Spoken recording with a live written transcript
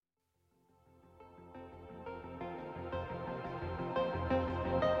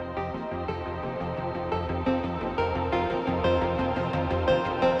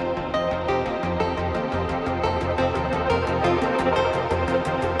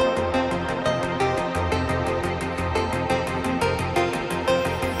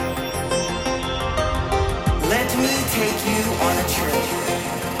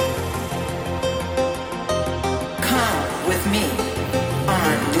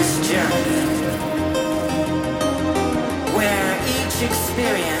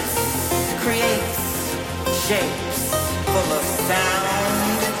shapes full of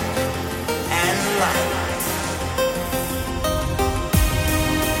sound and light.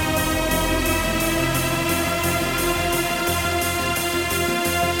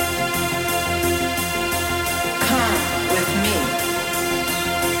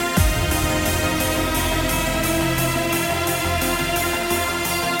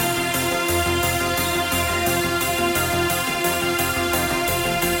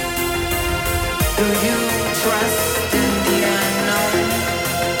 Do you trust in the unknown?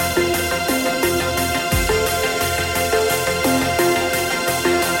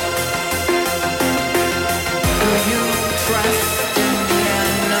 Do you trust in the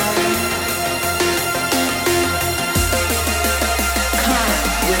unknown? Come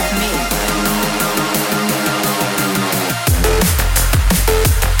with me.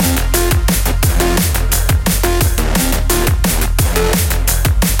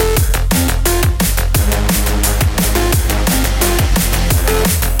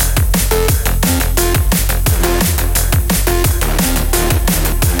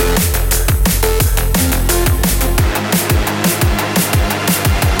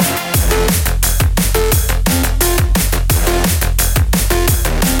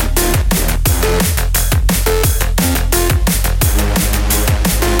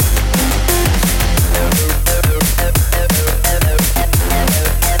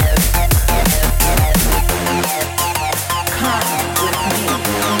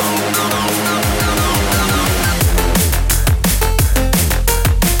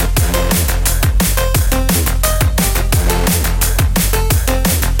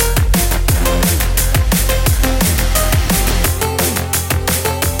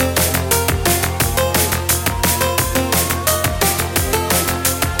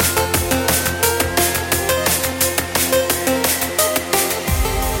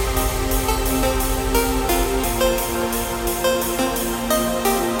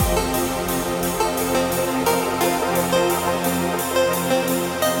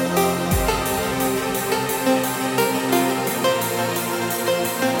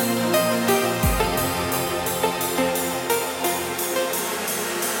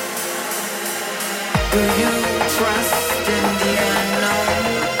 Do you trust in the unknown?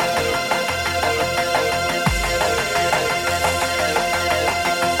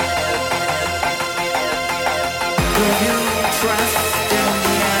 Do you trust in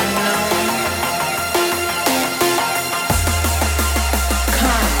the unknown?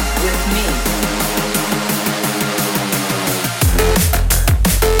 Come with me.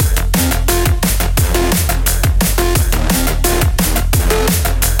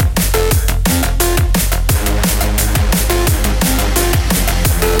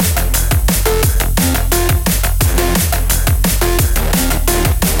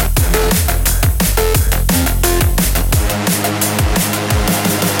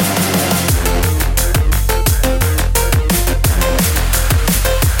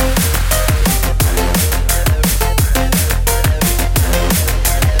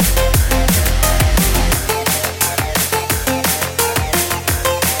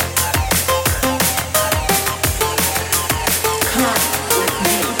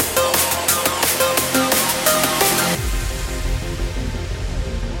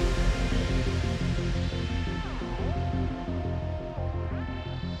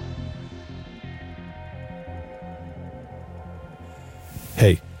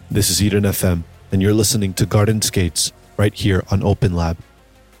 Hey, this is Eden FM, and you're listening to Garden Skates right here on Open Lab.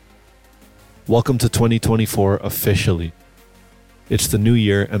 Welcome to 2024 officially. It's the new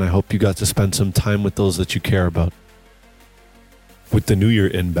year, and I hope you got to spend some time with those that you care about. With the new year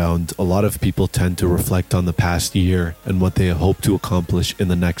inbound, a lot of people tend to reflect on the past year and what they hope to accomplish in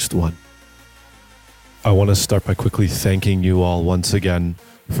the next one. I want to start by quickly thanking you all once again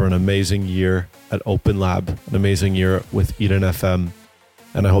for an amazing year at Open Lab, an amazing year with Eden FM,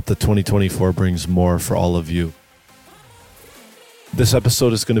 and I hope that 2024 brings more for all of you. This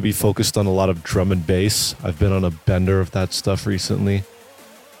episode is going to be focused on a lot of drum and bass. I've been on a bender of that stuff recently.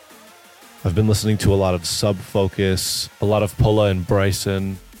 I've been listening to a lot of Sub Focus, a lot of Pola and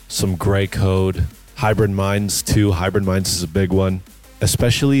Bryson, some Grey Code, Hybrid Minds too. Hybrid Minds is a big one,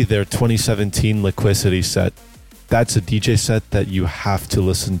 especially their 2017 Liquicity set. That's a DJ set that you have to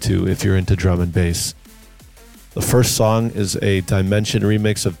listen to if you're into drum and bass. The first song is a Dimension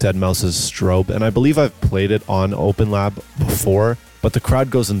remix of Deadmau5's Strobe, and I believe I've played it on Open Lab before, but the crowd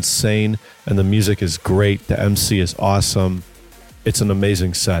goes insane and the music is great. The MC is awesome. It's an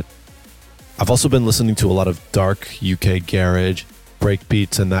amazing set. I've also been listening to a lot of dark UK garage,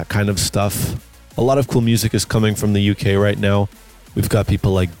 breakbeats and that kind of stuff. A lot of cool music is coming from the UK right now. We've got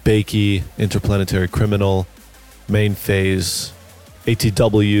people like Bakey, Interplanetary Criminal, Main Phase,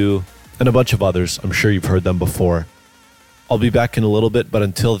 ATW, and a bunch of others. I'm sure you've heard them before. I'll be back in a little bit, but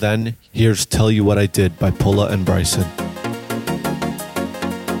until then, here's Tell You What I Did by Pulla and Bryson.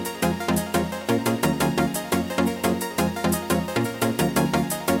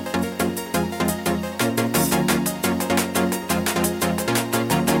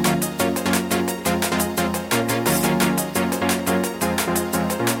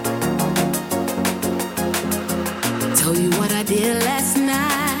 Tell you what I did last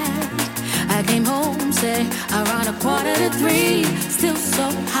night. I came home, say, around 2:45, still so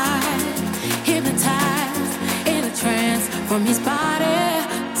high, hypnotized in a trance from his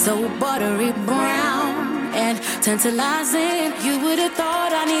body, so buttery brown and tantalizing. You would have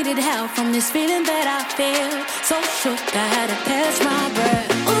thought I needed help from this feeling that I feel. So shook, I had to catch my breath.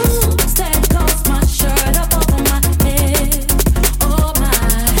 Ooh, stand close, my shirt up over my head. Oh my,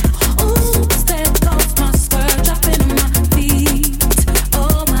 ooh, stand close, my skirt dropping on my feet.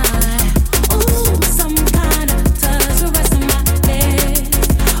 Oh my, ooh, some kind of touch caressing my head.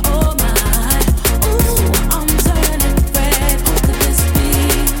 Oh my, ooh, I'm turning red. Who could this be?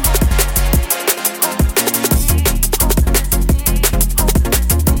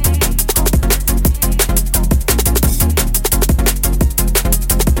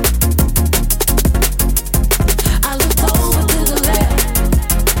 I looked over to the left.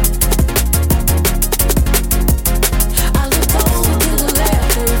 I looked over to the left,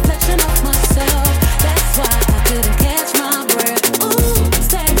 the reflection of myself. That's why I couldn't catch my breath. Ooh,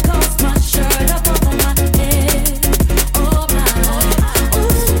 stand close, my shirt up over my head. Oh my,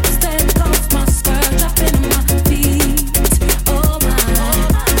 ooh, stand close, my skirt dropping on my feet. Oh my,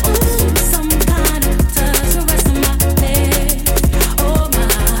 ooh, some kind of touch caressing my head. Oh my,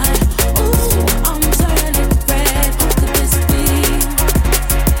 ooh, I'm turning red. Who could this be?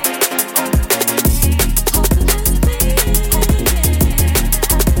 Who could this be?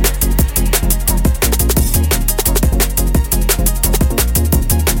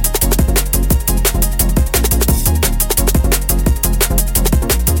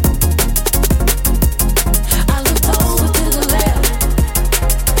 I looked over to the left.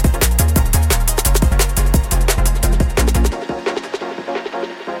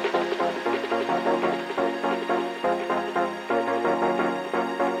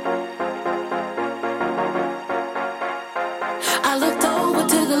 I looked over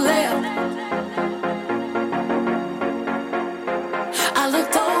to the left. I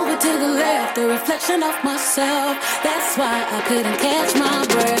looked over to the left, the reflection of myself. That's why I couldn't catch my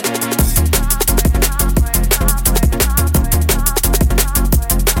breath.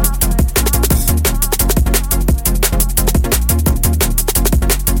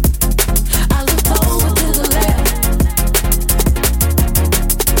 I looked over to the left.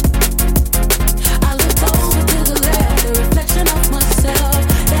 I looked over to the left, the reflection of myself.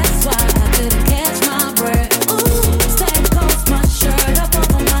 That's why I couldn't catch my breath. Ooh, stand close, my shirt up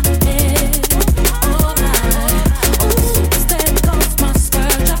over my head. Oh my, ooh, stand close, my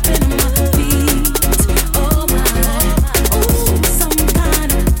skirt dropping on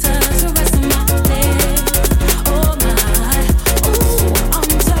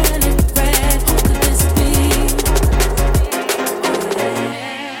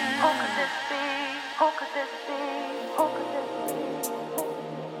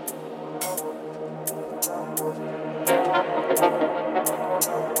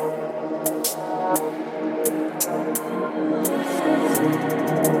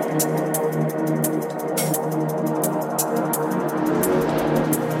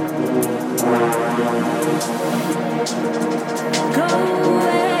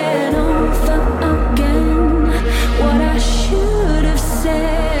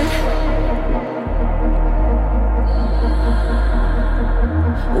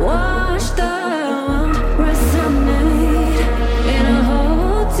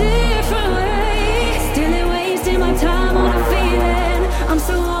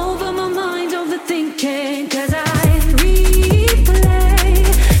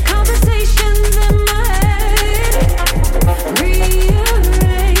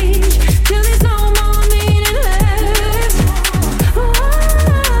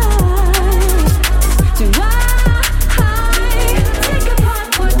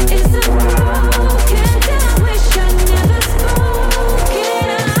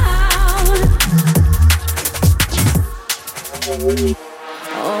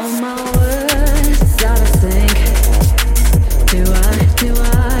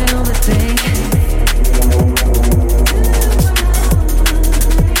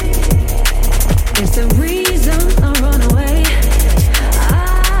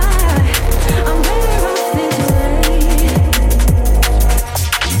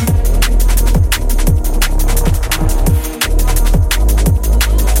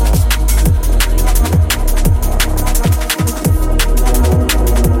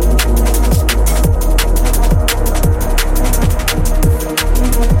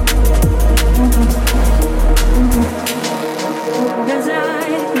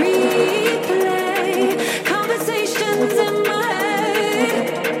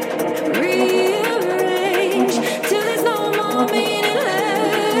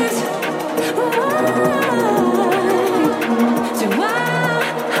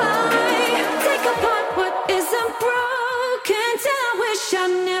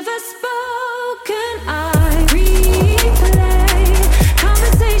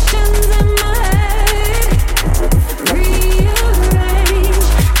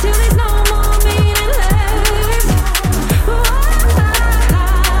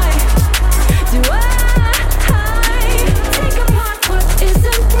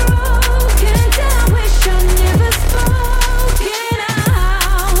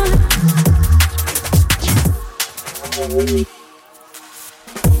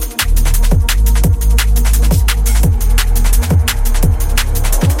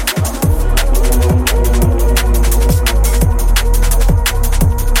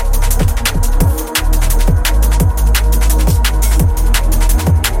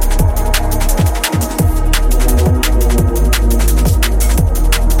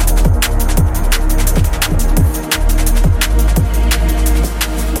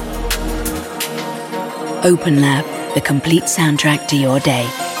Open Lab, the complete soundtrack to your day.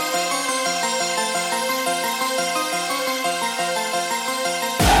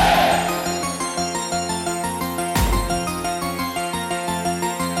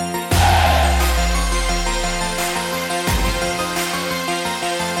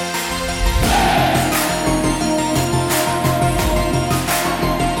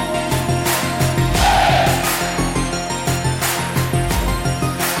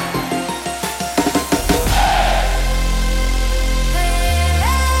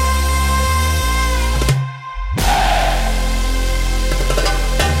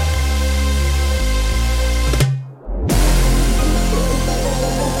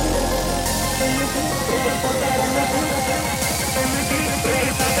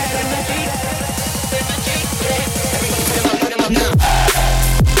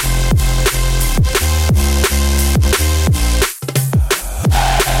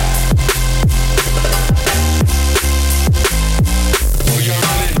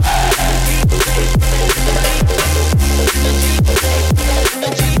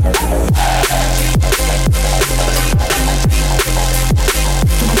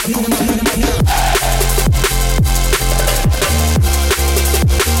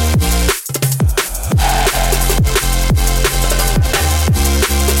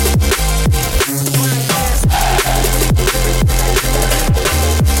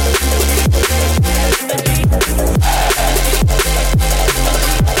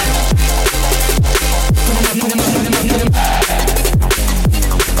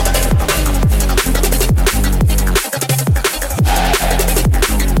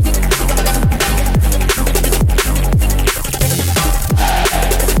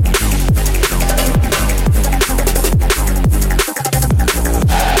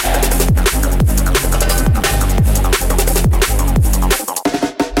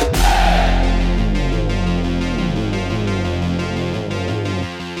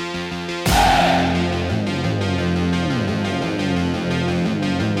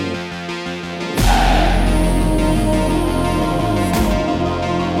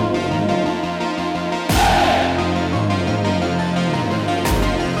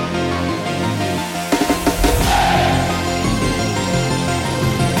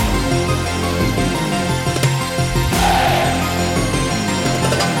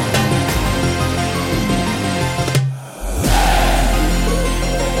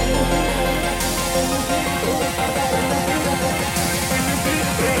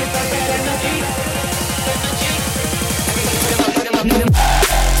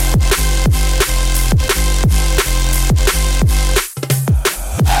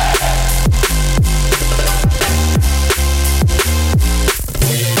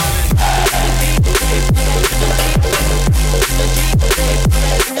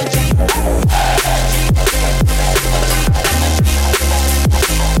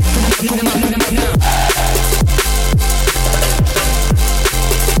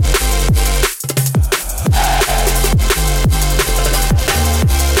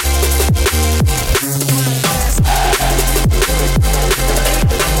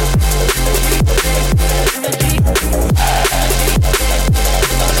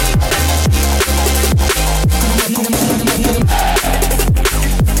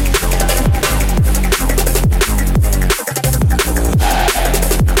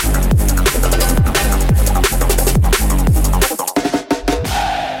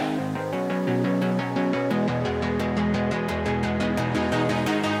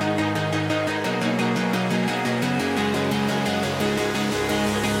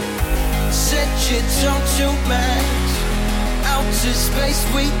 shit's on to max. Out to space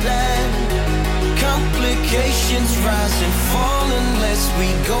we land. Complications rise and fall unless we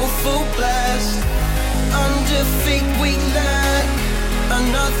go full blast. Under feet we lag.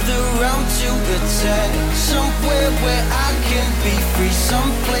 Another round to attack. Somewhere where I can be free.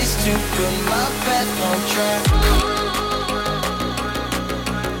 Someplace to put my path on track.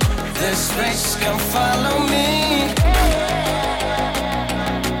 There's space, come follow me.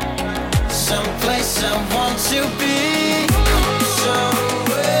 Someplace I want to be.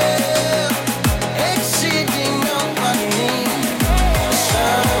 Somewhere exceeding all my need.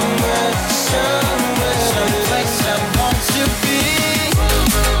 Somewhere, someplace I want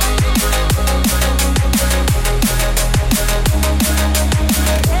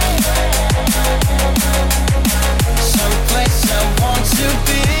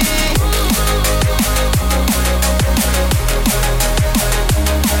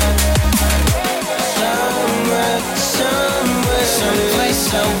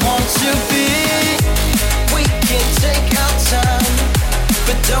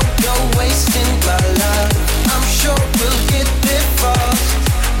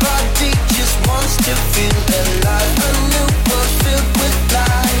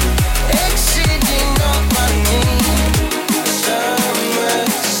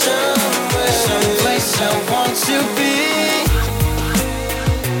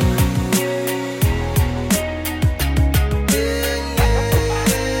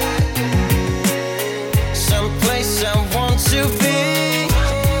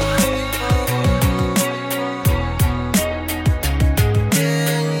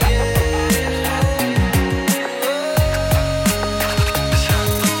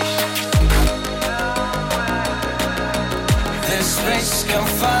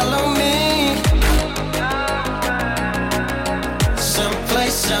follow me.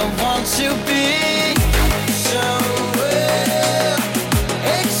 Someplace I want to be. Somewhere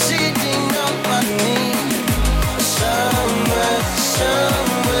exceeding all my need. Somewhere,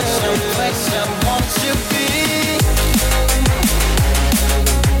 someplace I want to be.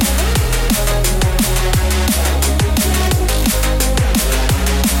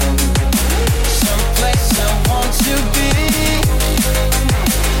 Someplace I want to be.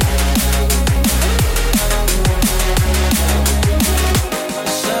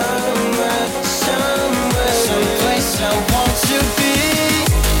 Somewhere, someplace I want to be.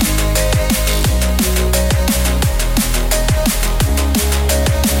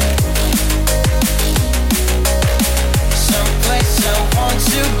 Someplace I want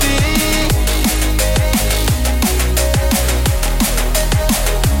to be.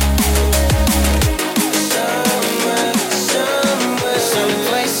 Somewhere,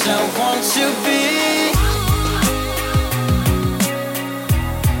 someplace I want to be.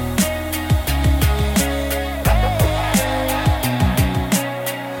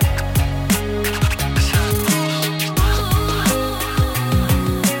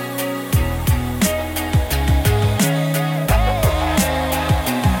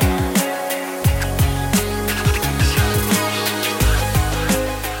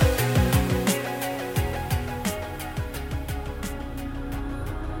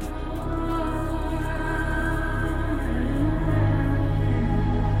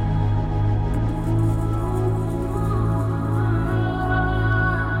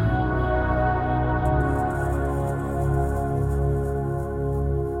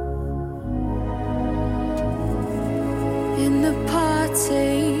 In the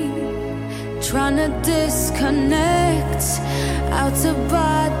party, trying to disconnect, out of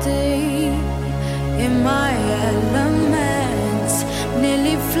body, in my element,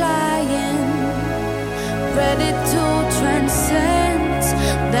 nearly flying, ready to transcend.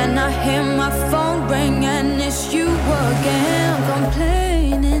 Then I hear my phone ring and it's you again,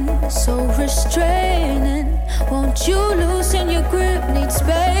 complaining, so restraining. Won't you loosen your grip? Need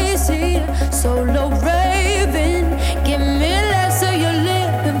space here, solo raving. Give me less of your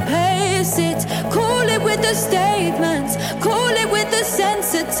lip and pace it. Cool it with the statements, cool it with the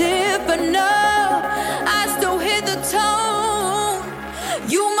sensitive. But no, I still hear the tone.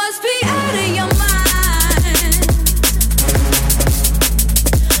 You must be out of your mind,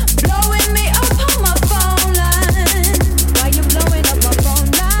 blowing me up on my phone line. Why you blowing up my phone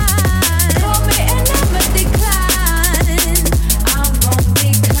line? Call me and I'ma decline. I'm gon'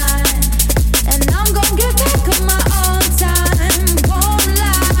 decline, and I'm gon' get back on my own time. Won't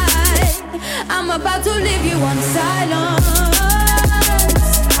lie, I'm about to leave you on silence.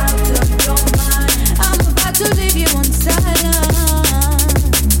 Out of your mind, I'm about to leave you on silence.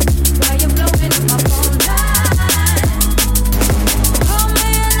 Why you blowing up my phone line? Call me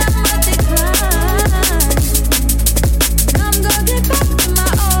and I'ma decline. I'm gonna get back to my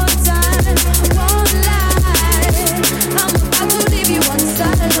own time. Won't lie, I'm about to leave you on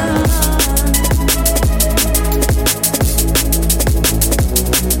silence.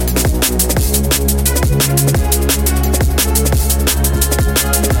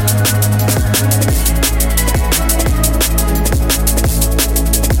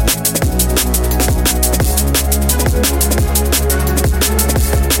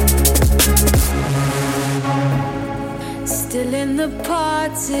 Still in the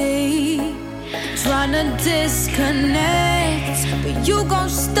party, trying to disconnect, but you gon'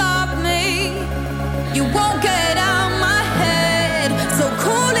 stop me. You won't get out my head. So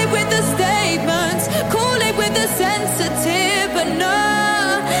cool it with the statements, cool it with the sensitive. But no,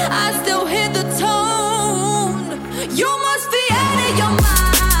 I still hear the tone. You must be out of your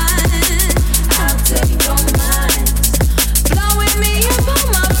mind, out of your mind, blowing me up on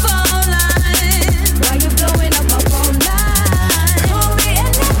my phone line. Why you blowing up my phone line? Call me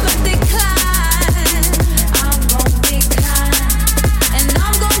and I'ma decline. I'm gon' decline, and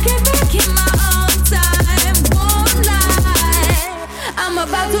I'm gon' get back in my own time.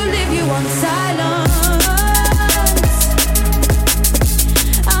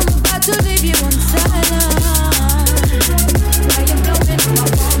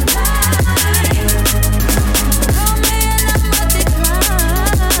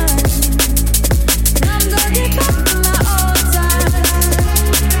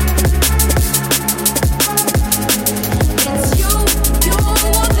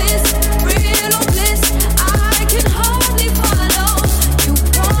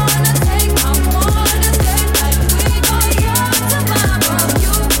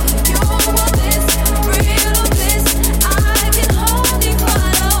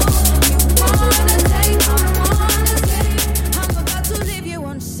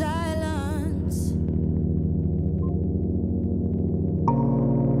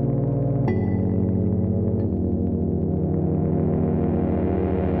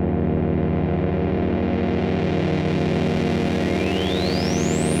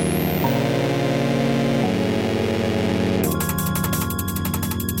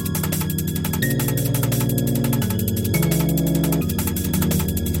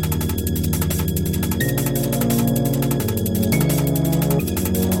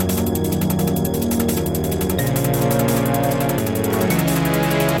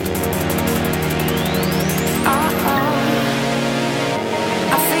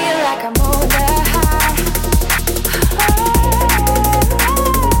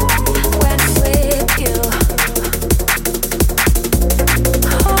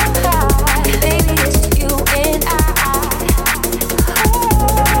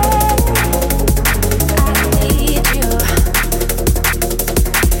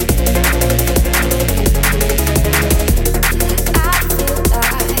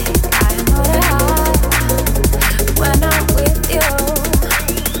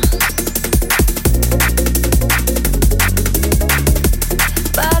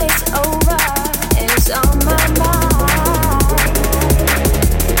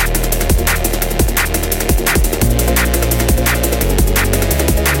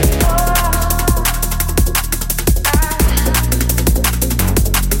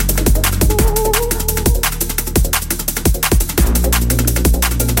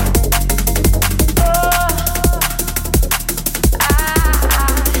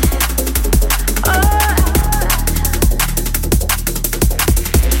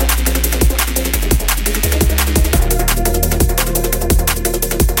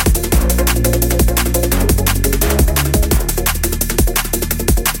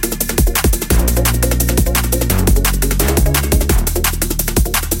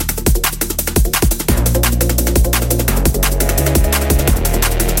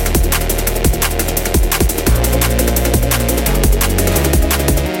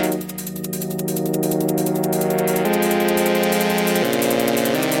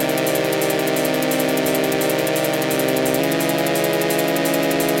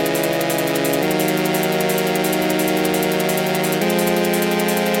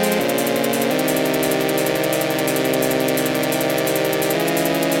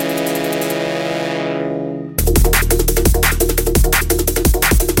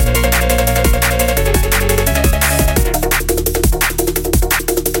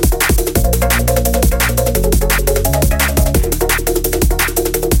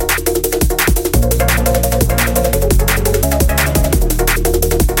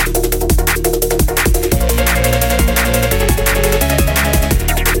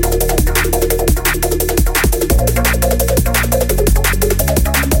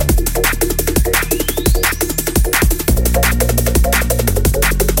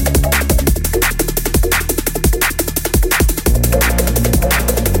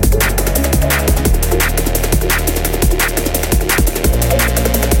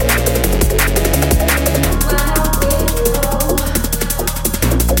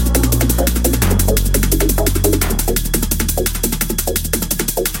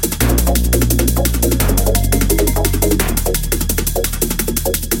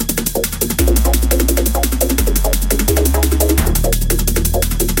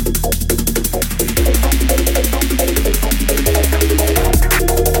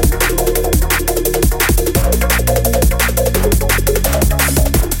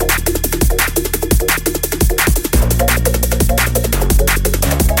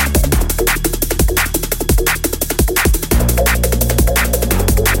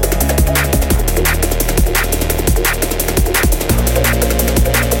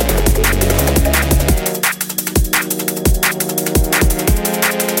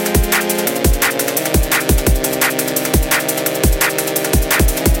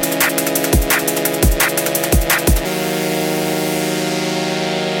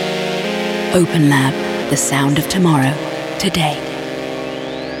 Open Lab, the sound of tomorrow, today.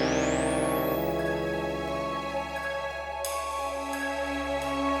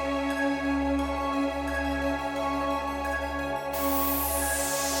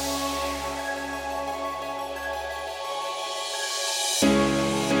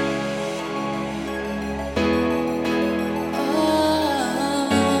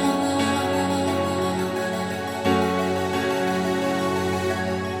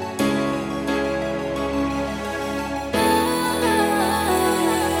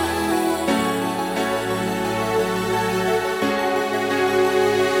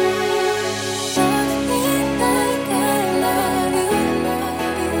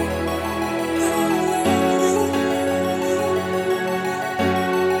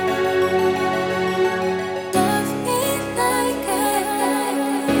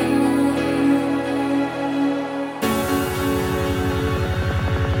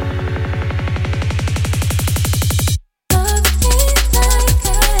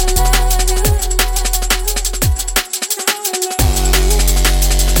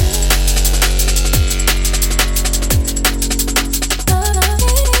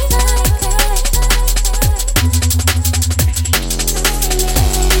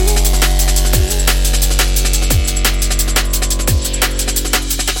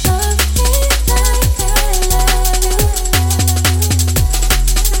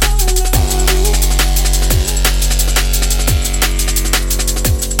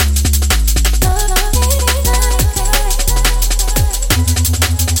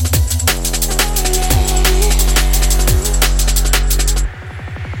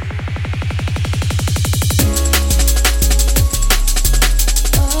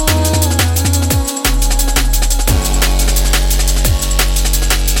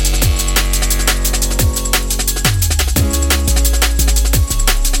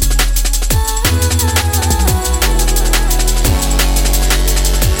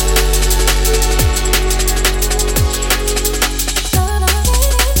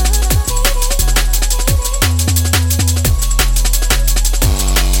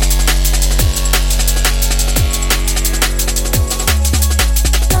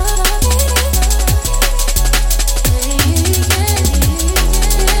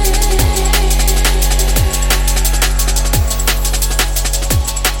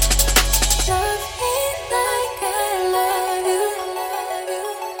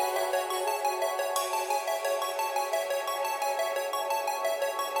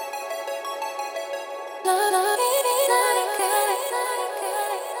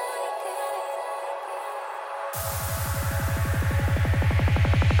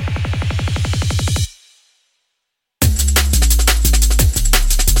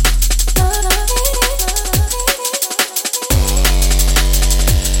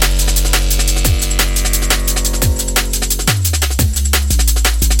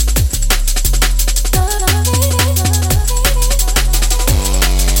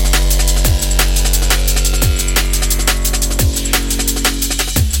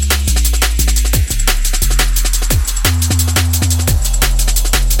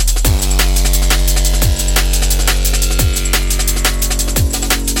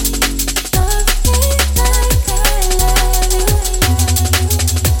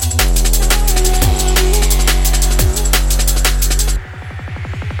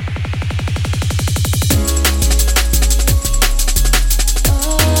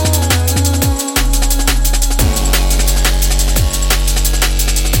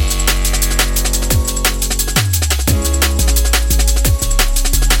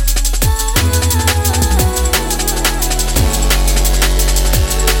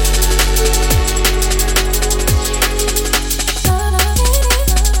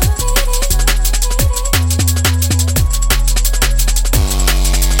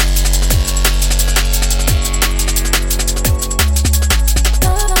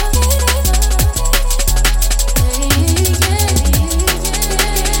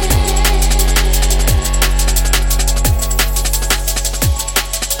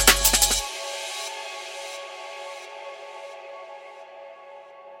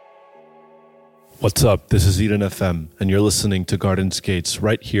 What's up? This is Eden FM, and you're listening to Garden Skates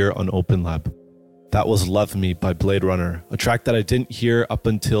right here on Open Lab. That was Love Me by Blade Runner, a track that I didn't hear up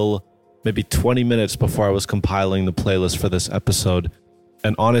until maybe 20 minutes before I was compiling the playlist for this episode.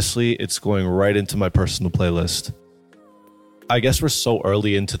 And honestly, it's going right into my personal playlist. I guess we're so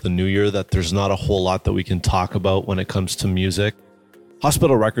early into the new year that there's not a whole lot that we can talk about when it comes to music.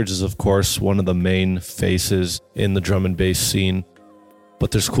 Hospital Records is, of course, one of the main faces in the drum and bass scene. But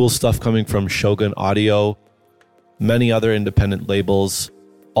there's cool stuff coming from Shogun Audio, many other independent labels,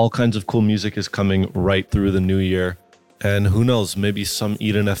 All kinds of cool music is coming right through the new year. And who knows, maybe some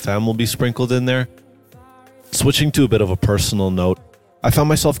Eden FM will be sprinkled in there. Switching to a bit of a personal note, I found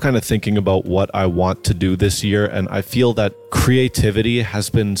myself kind of thinking about what I want to do this year, and I feel that creativity has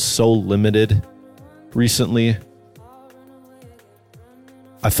been so limited recently.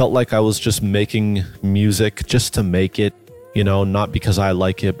 I felt like I was just making music just to make it, you know, not because I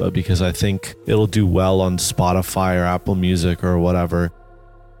like it, but because I think it'll do well on Spotify or Apple Music or whatever.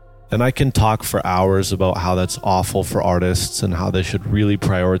 And I can talk for hours about how that's awful for artists and how they should really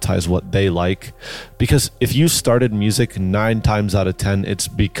prioritize what they like. Because if you started music 9 times out of 10, it's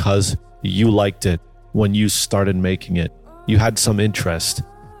because you liked it when you started making it. You had some interest.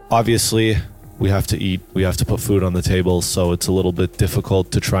 Obviously, we have to eat, we have to put food on the table, so it's a little bit difficult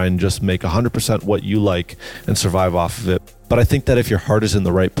to try and just make 100% what you like and survive off of it. But I think that if your heart is in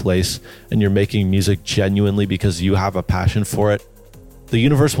the right place and you're making music genuinely because you have a passion for it, the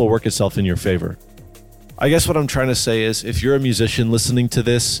universe will work itself in your favor. I guess what I'm trying to say is, if you're a musician listening to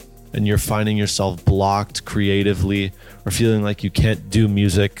this and you're finding yourself blocked creatively or feeling like you can't do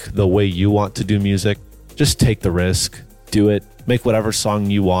music the way you want to do music, just take the risk. Do it. Make whatever song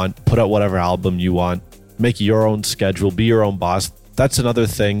you want. Put out whatever album you want. Make your own schedule. Be your own boss. That's another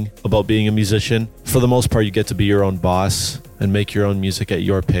thing about being a musician. For the most part, you get to be your own boss and make your own music at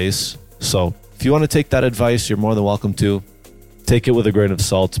your pace. So if you want to take that advice, you're more than welcome to. Take it with a grain of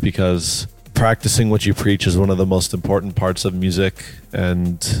salt, because practicing what you preach is one of the most important parts of music,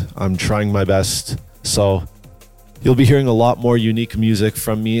 and I'm trying my best. So you'll be hearing a lot more unique music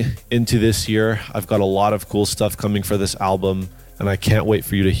from me into this year. I've got a lot of cool stuff coming for this album, and I can't wait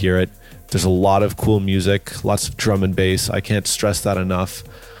for you to hear it. There's a lot of cool music, lots of drum and bass. I can't stress that enough.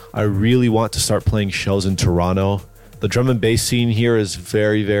 I really want to start playing shows in Toronto. The drum and bass scene here is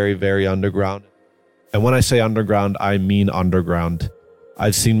very, very, very underground. And when I say underground, I mean underground.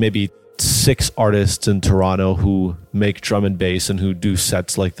 I've seen maybe 6 artists in Toronto who make drum and bass and who do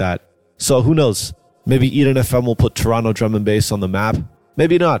sets like that. So who knows? Maybe Eden FM will put Toronto drum and bass on the map.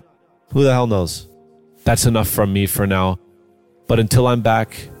 Maybe not. Who the hell knows? That's enough from me for now. But until I'm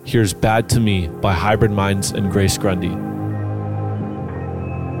back, here's Bad to Me by Hybrid Minds and Grace Grundy.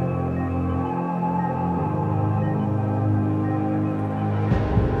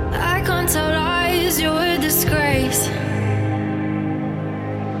 I can't tell lies, you're a disgrace.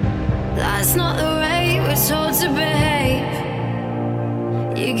 That's not the way we're told to behave.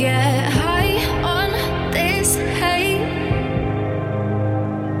 You get high on this hate,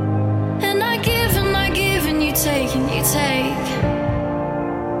 and I give and you take and you take.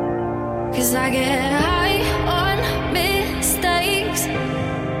 'Cause I get high on mistakes.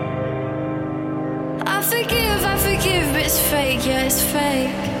 I forgive, but it's fake, yeah, it's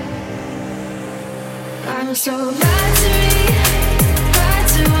fake. I'm so bad to me, bad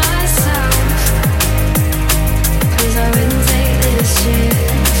to myself. 'Cause I wouldn't take this shit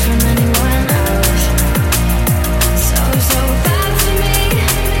from anyone else. So bad for me,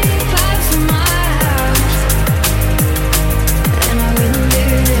 bad for my health. And I wouldn't do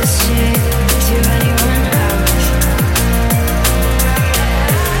this shit to anyone else.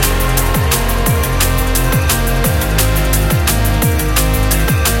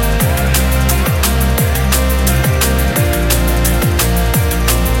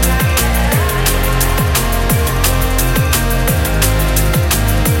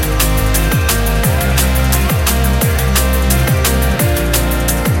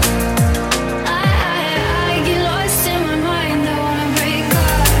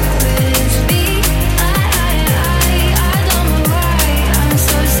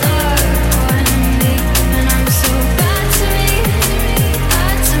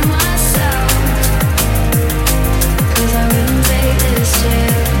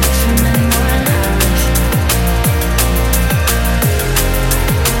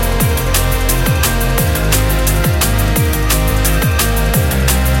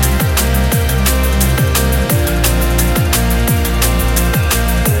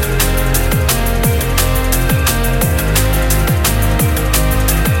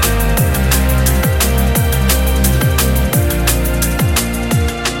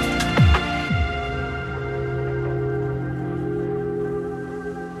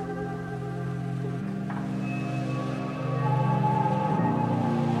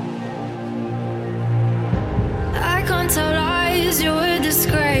 Tell lies, you're a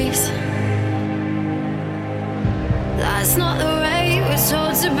disgrace. That's not the way we're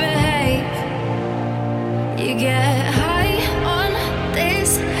told to behave. You get high on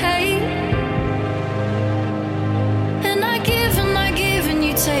this hate, and I give and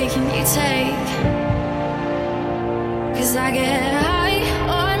you take and you take. 'Cause I get high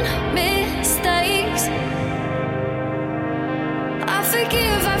on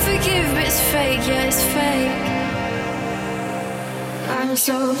I'm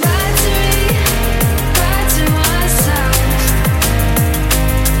so bad to me, bad to myself.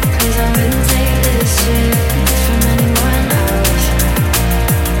 'Cause I wouldn't take this shit from anyone else.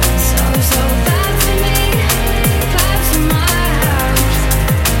 So bad for me, bad for my health.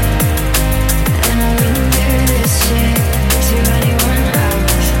 And I wouldn't do this shit to anyone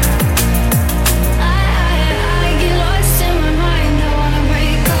else. I get lost in my mind, I wanna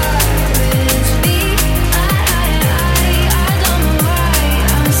break up with me. I don't know why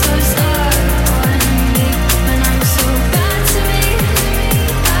I'm so stuck on me. When I'm so bad to me,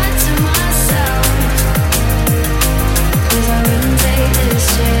 bad to myself. 'Cause I wouldn't take this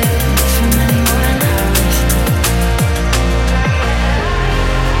shit from anyone else.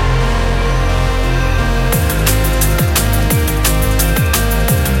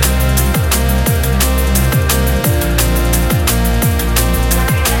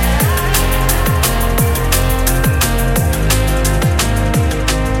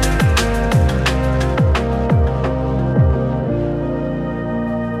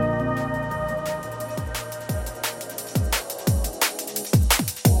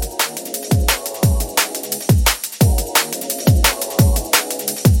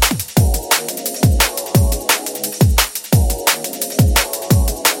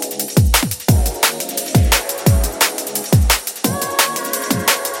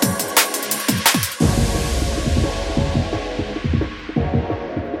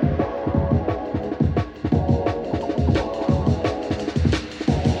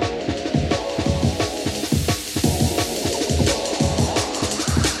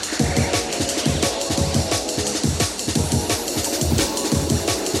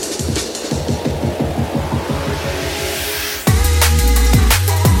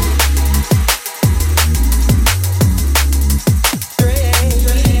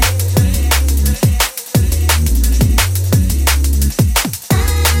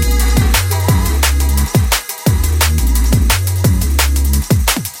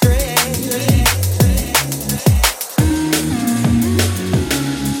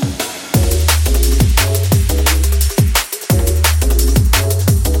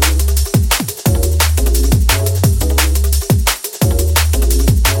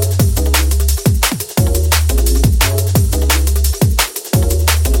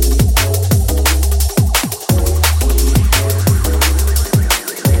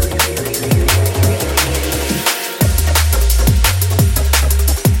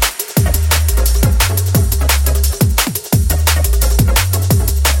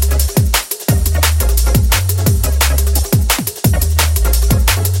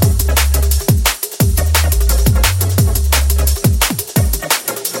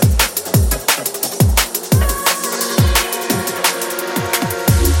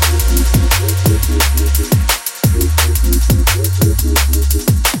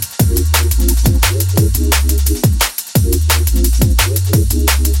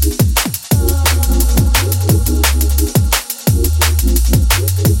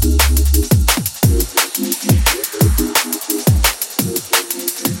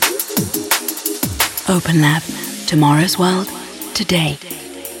 Open Lab. Tomorrow's world, today.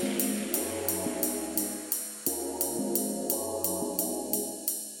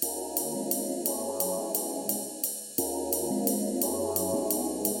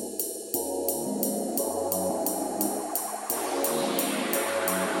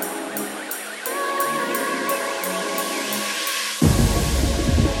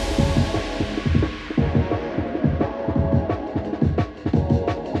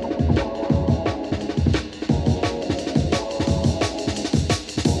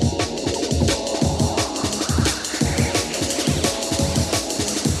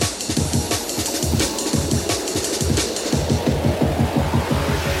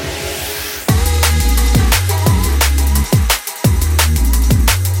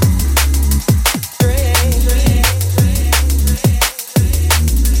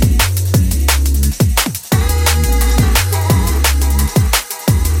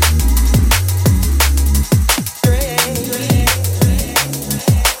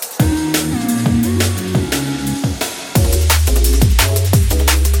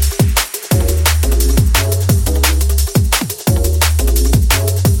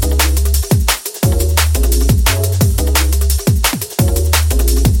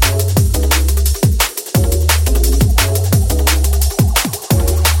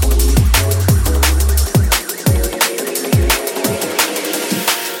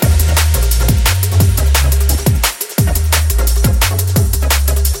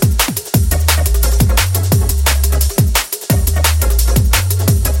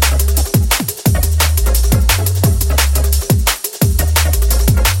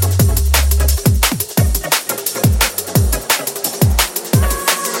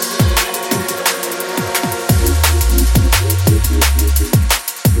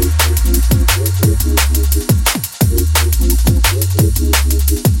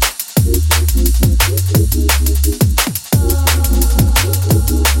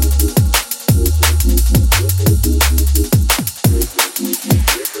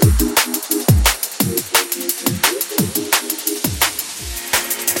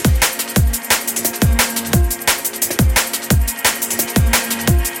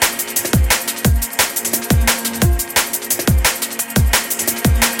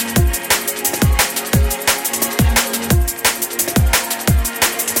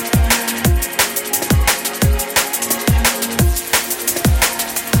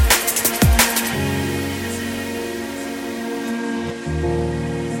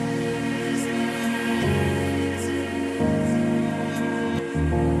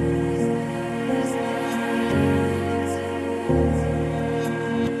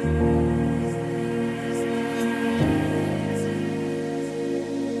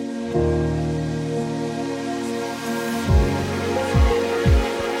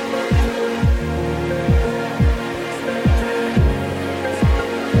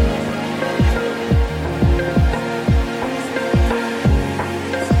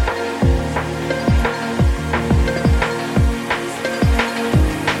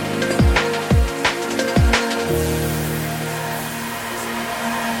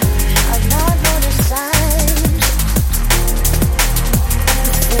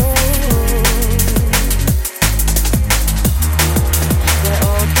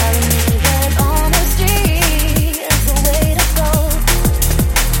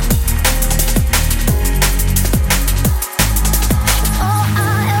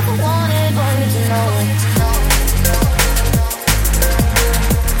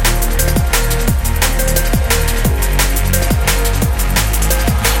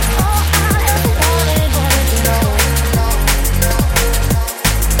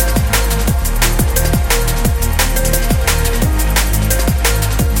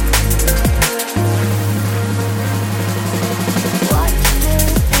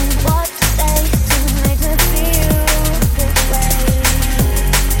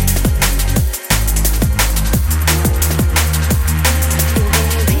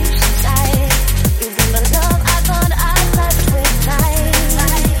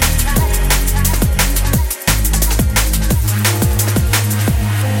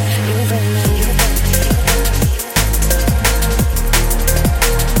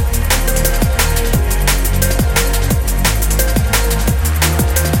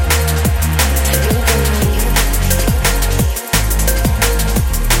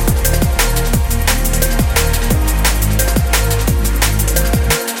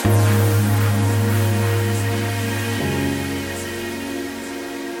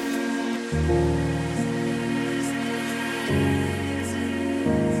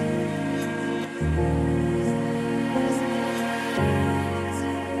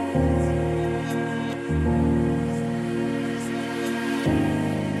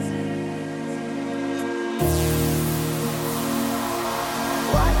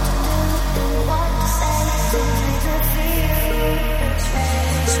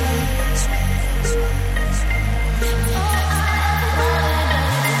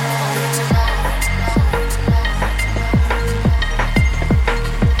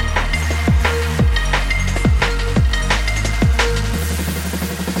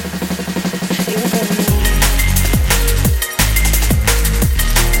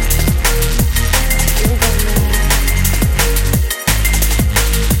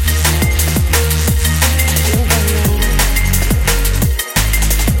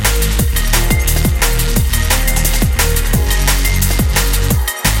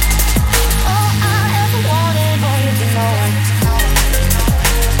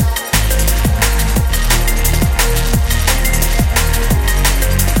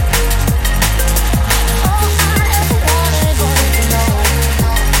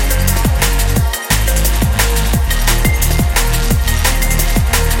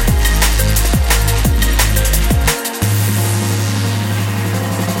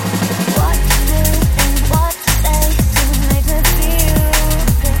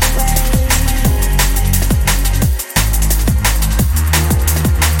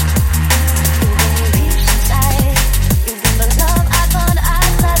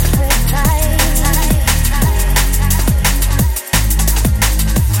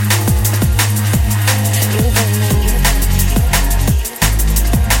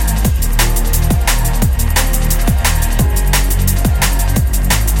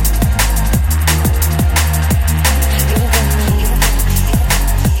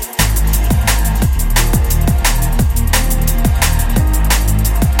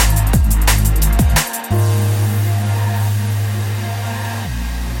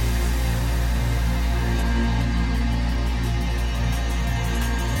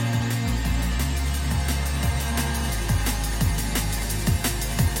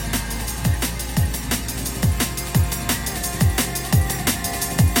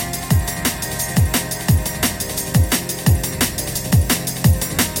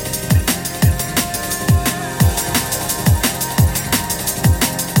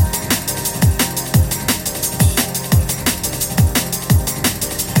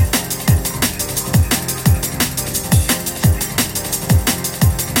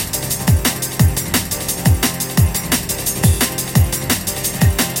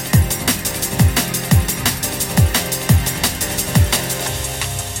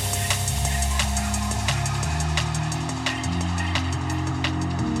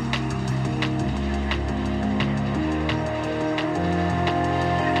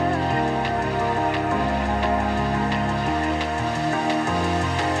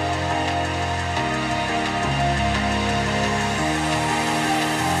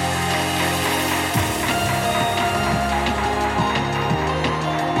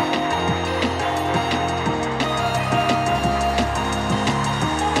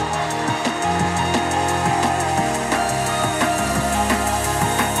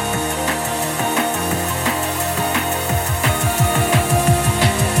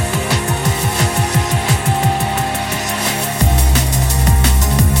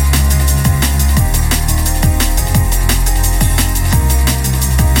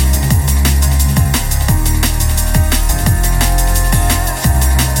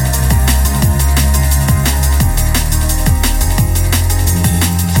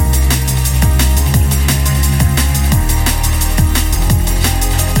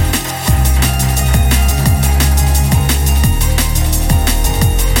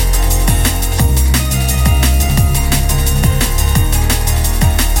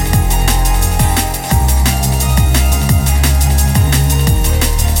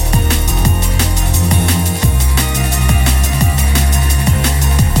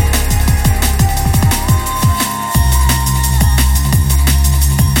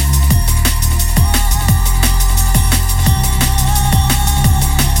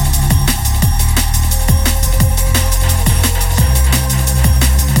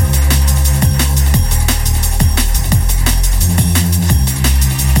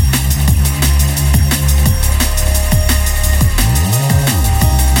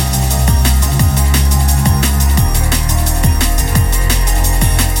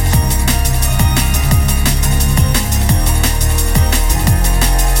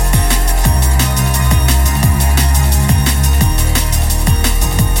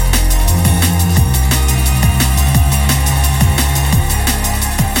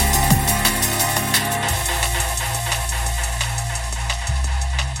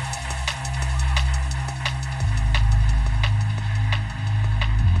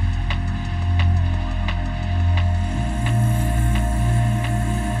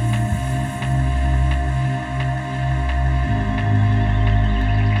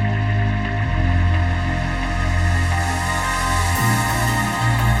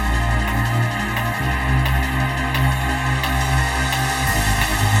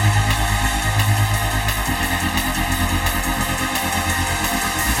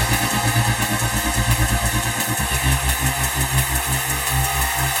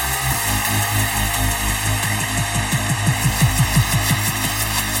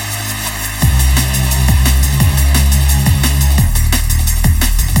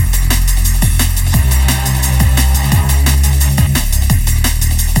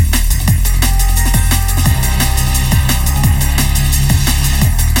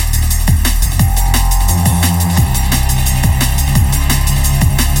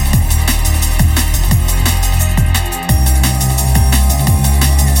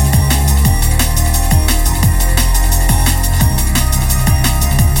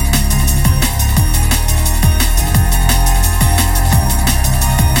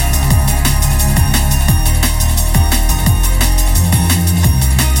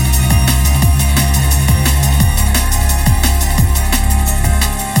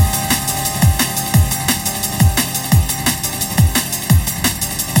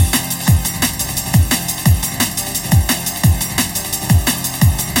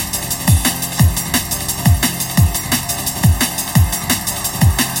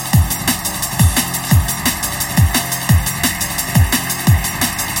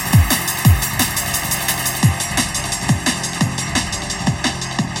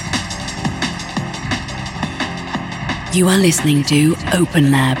 You are listening to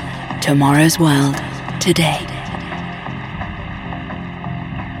Open Lab, Tomorrow's World, today.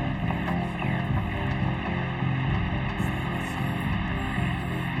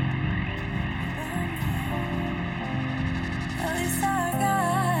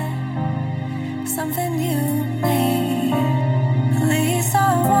 Something you need. At least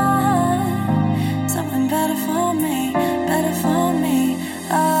I want something better for me, better for me.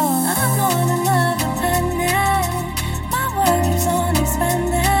 Oh, I'm on another planet. My world keeps on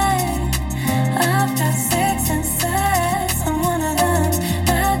expanding. I've got six senses, and one of them's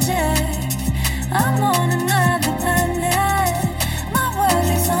magic. I'm on another planet. My world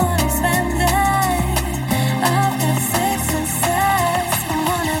keeps on expanding. I've got six senses, and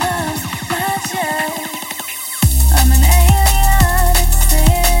one of them's magic. I'm an alien, it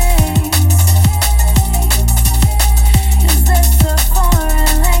seems. Is this a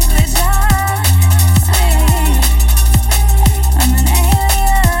foreign language I speak? I'm an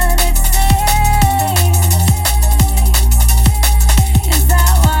alien, it seems. Is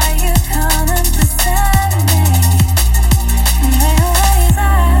that why you can't understand me? And they always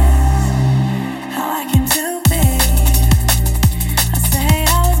ask how I came to be. I say I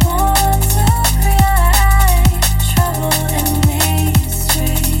was born to create trouble in these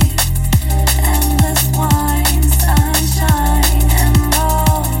streets. Endless wine, sunshine, and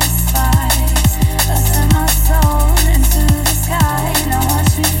rose spice. I sent my soul into the sky. Now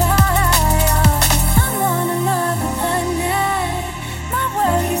watch me fly. I'm on another planet. My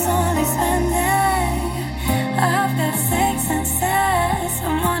world keeps on expanding. I've got six senses,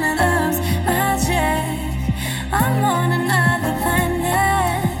 and one of them's magic. I'm on another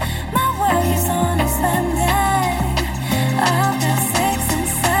planet. My world keeps on expanding. I've got six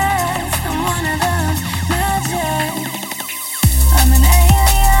senses, and one of them's magic. I'm an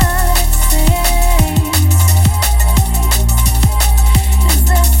alien, it seems. Is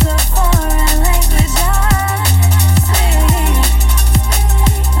this a foreign language I speak?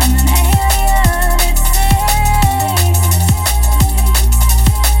 I'm an alien, it seems.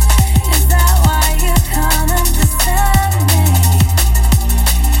 Is that why you can't understand me?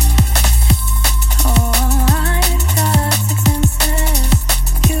 Oh, I've got six senses.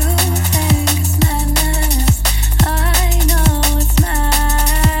 You think it's madness. I know it's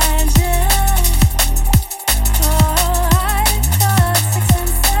magic. Oh, I've got six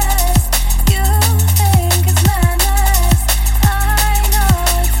senses. You think it's madness. I know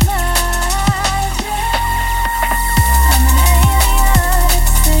it's magic. I'm an alien, it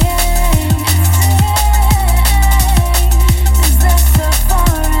seems. Is this a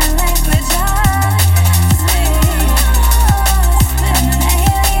foreign language I speak? I'm an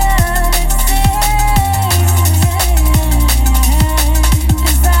alien, it seems.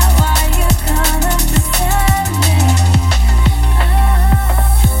 Is that why you can't understand me? Is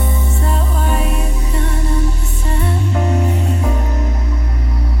that why you can't understand me?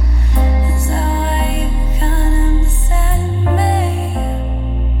 Is that why you can't understand me?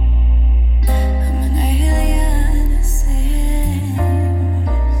 I'm an alien, it seems.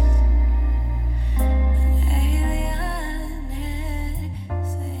 An alien, it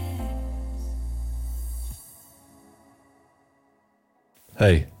seems.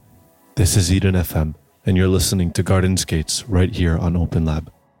 Hey, this is Eden FM, and you're listening to Gardenscapes right here on Open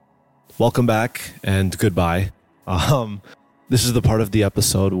Lab. Welcome back and goodbye. This is the part of the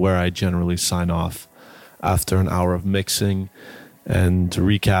episode where I generally sign off after an hour of mixing and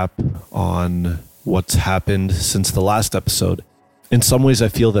recap on what's happened since the last episode. In some ways, I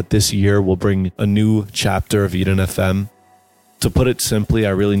feel that this year will bring a new chapter of Eden FM. To put it simply,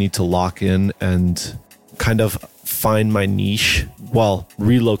 I really need to lock in and kind of find my niche. Well,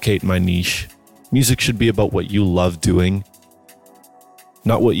 relocate my niche. Music should be about what you love doing,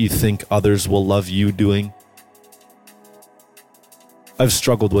 not what you think others will love you doing. I've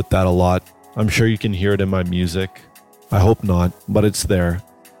struggled with that a lot. I'm sure you can hear it in my music. I hope not, but it's there.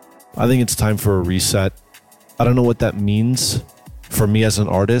 I think it's time for a reset. I don't know what that means for me as an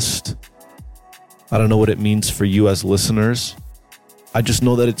artist. I don't know what it means for you as listeners. I just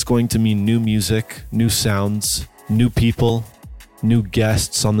know that it's going to mean new music, new sounds, new people, new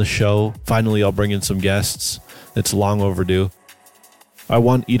guests on the show. Finally, I'll bring in some guests. It's long overdue. I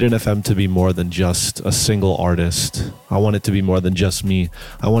want Eden FM to be more than just a single artist. I want it to be more than just me.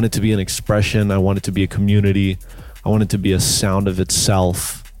 I want it to be an expression. I want it to be a community. I want it to be a sound of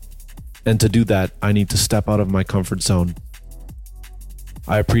itself. And to do that, I need to step out of my comfort zone.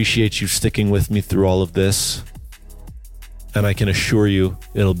 I appreciate you sticking with me through all of this, and I can assure you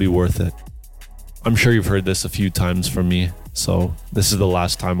it'll be worth it. I'm sure you've heard this a few times from me, so this is the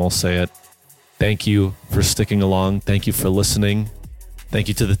last time I'll say it. Thank you for sticking along. Thank you for listening. Thank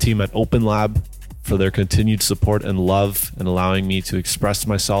you to the team at Open Lab for their continued support and love and allowing me to express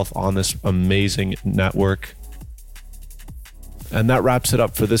myself on this amazing network. And that wraps it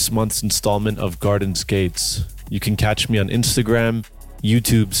up for this month's installment of Gardens Gates. You can catch me on Instagram,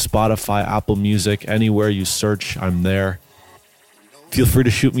 YouTube, Spotify, Apple Music, anywhere you search, I'm there. Feel free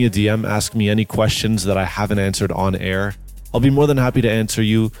to shoot me a DM, ask me any questions that I haven't answered on air. I'll be more than happy to answer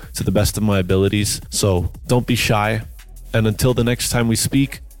you to the best of my abilities, so don't be shy. And until the next time we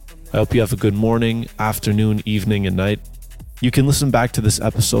speak, I hope you have a good morning, afternoon, evening, and night. You can listen back to this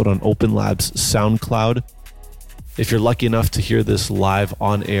episode on Open Lab's SoundCloud. If you're lucky enough to hear this live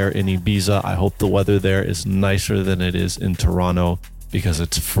on air in Ibiza, I hope the weather there is nicer than it is in Toronto because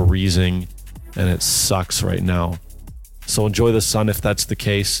it's freezing and it sucks right now. So enjoy the sun if that's the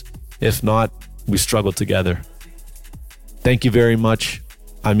case. If not, we struggle together. Thank you very much.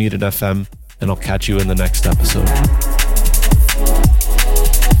 I'm Eden FM, and I'll catch you in the next episode.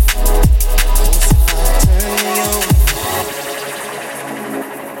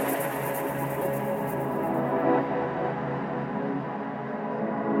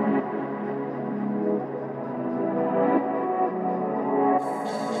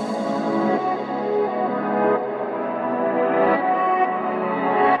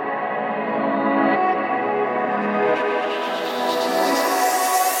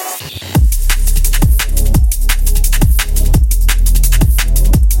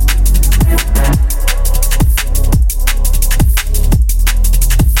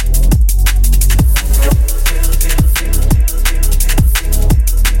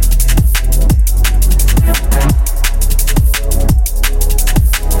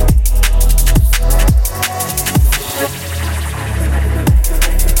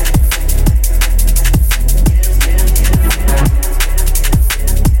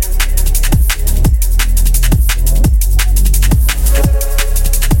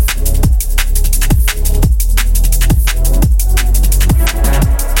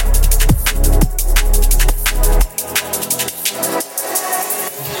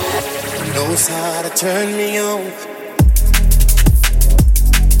 Knows how to turn me on.